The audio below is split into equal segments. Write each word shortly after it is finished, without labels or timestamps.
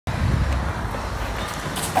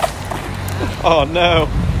Oh no.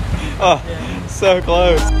 Oh, yeah. So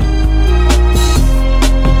close.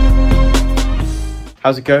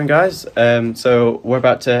 How's it going, guys? So we're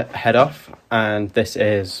about to head off, and this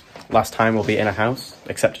is last time we'll be in a house,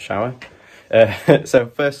 except to shower. So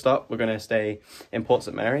first stop, we're going to stay in Port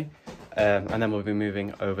St Mary, and then we'll be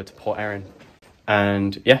moving over to Port Erin.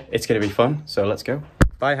 And yeah, it's going to be fun, so let's go.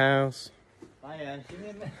 Bye, house. Bye,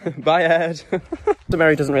 Ed. Bye, Ed. St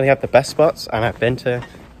Mary doesn't really have the best spots, and I've been to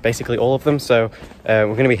basically all of them, so we're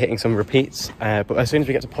going to be hitting some repeats, but as soon as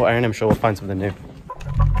we get to Port Erin, I'm sure we'll find something new.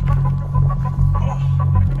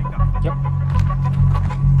 Yep.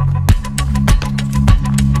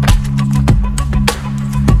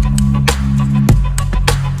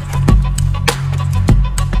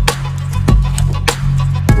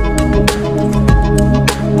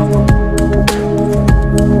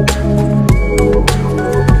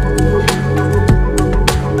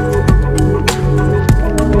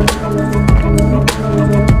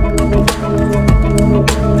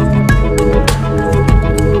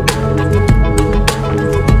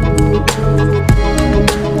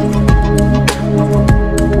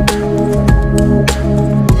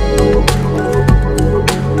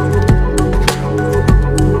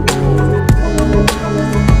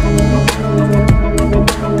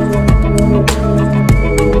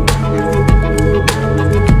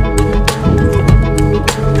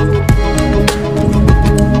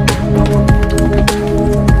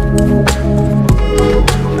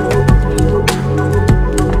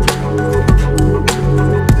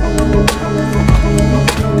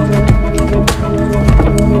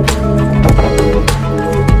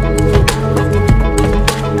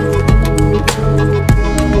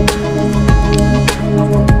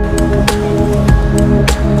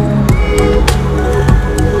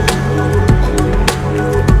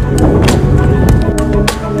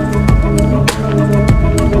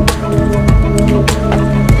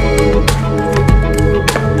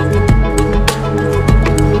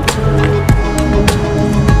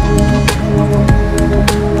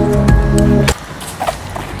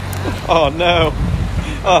 Oh no.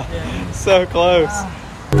 Oh, yeah. So close.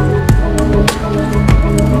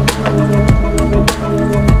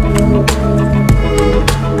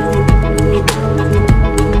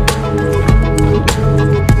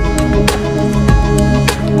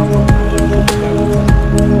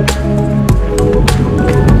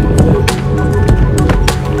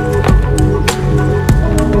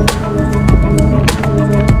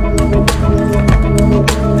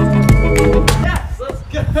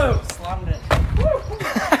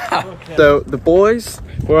 So the boys,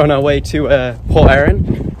 we're on our way to Port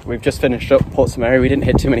Erin. We've just finished up Port St Mary. We didn't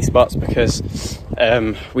hit too many spots because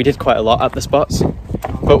we did quite a lot at the spots.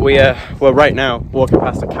 But we're right now walking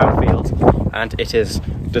past a cow field, and it is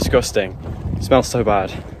disgusting. It smells so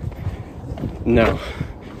bad. No.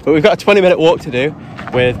 But we've got a 20-minute walk to do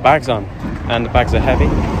with bags on, and the bags are heavy.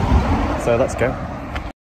 So let's go.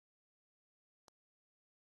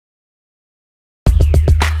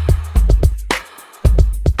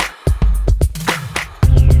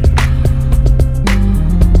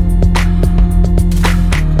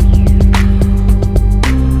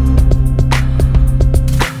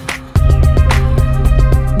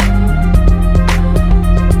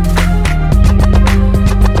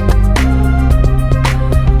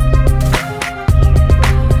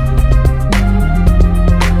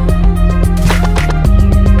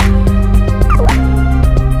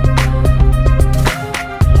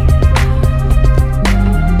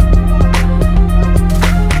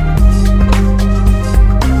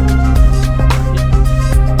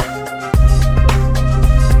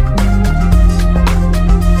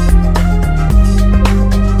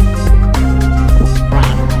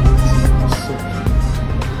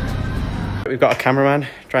 We've got a cameraman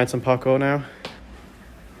trying some parkour now.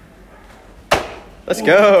 Let's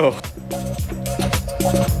go!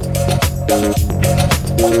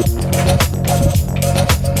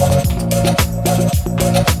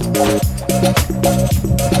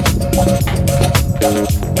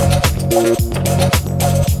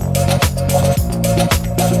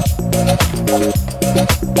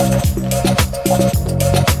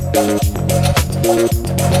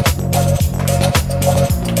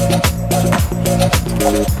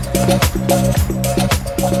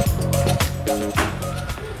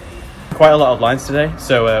 Quite a lot of lines today,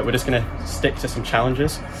 so we're just going to stick to some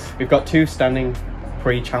challenges. We've got 2 standing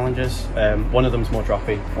pre-challenges. One of them's more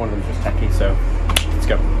droppy, one of them's just techie, so let's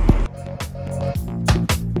go.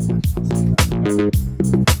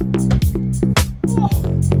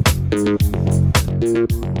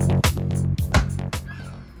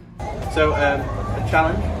 So the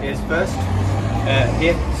challenge is first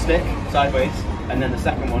here, stick, sideways, and then the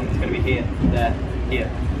second one is going to be here, there, here.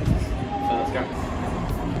 So let's go.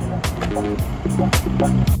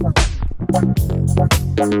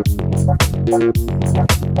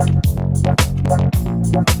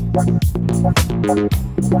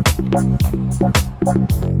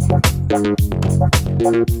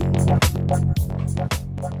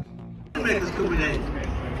 Coming in.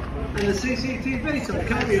 And the CCTV, so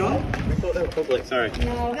carry on. We thought they were public, sorry.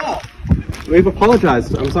 No. We've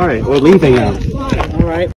apologised, I'm sorry. We're leaving now.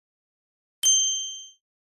 Alright.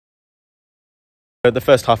 The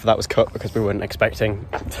first half of that was cut because we weren't expecting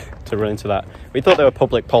to run into that. We thought they were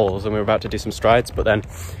public poles and we were about to do some strides, but then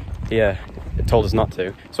it told us not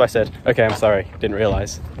to. So I said, okay, I'm sorry, didn't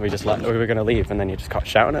realise. We were going to leave, and then you just got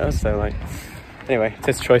shouting at us, so like, anyway, it's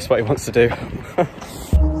his choice what he wants to do.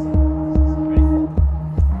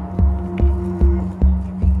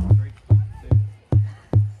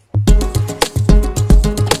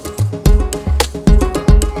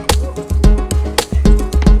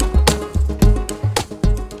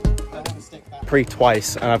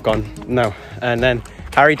 Twice, and I've gone no, and then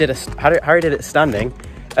Harry did it standing,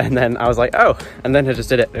 and then I was like, oh, and then I just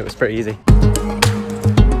did it. It was pretty easy.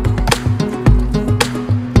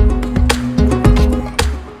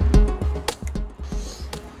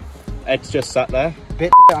 Ed's just sat there.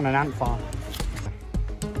 Bit on an ant farm.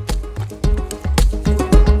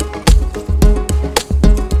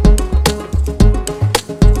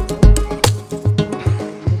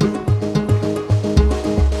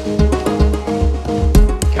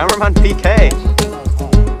 Cameraman PK.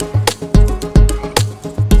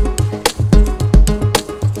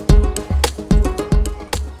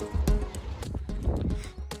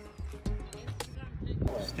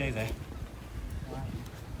 Stay there.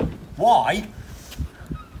 Why?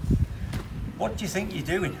 What do you think you're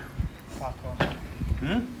doing?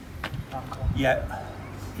 Yeah.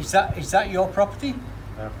 Is that your property?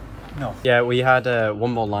 No. No. Yeah, we had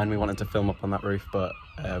one more line we wanted to film up on that roof, but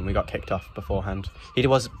we got kicked off beforehand. He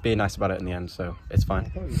was being nice about it in the end, so it's fine. I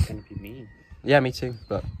thought he was going to be mean. Yeah, me too,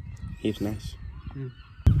 but he's nice.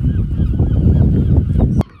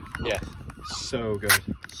 Yeah, so good.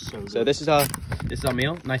 So this is our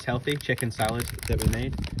meal, nice healthy chicken salad that we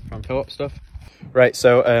made from Co-op stuff. Right,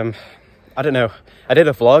 so I don't know, I did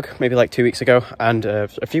a vlog maybe like 2 weeks ago, and a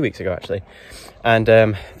few weeks ago actually, and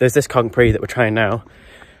there's this concrete that we're trying now.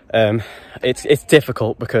 It's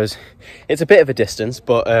difficult because it's a bit of a distance,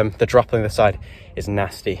 but the drop on the side is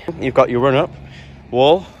nasty. You've got your run up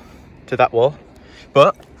wall to that wall,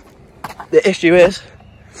 but the issue is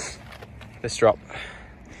this drop.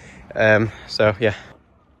 So yeah.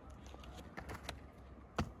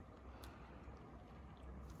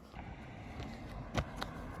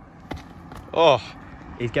 Oh,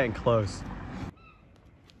 he's getting close.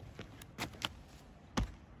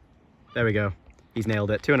 There we go. He's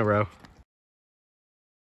nailed it. 2 in a row.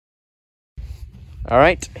 All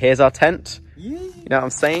right, here's our tent. You know what I'm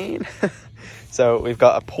saying? So we've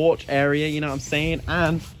got a porch area, you know what I'm saying?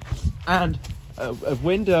 And a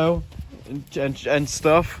window and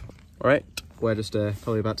stuff. All right, we're just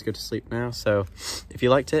probably about to go to sleep now. So if you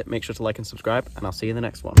liked it, make sure to like and subscribe, and I'll see you in the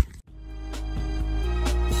next one.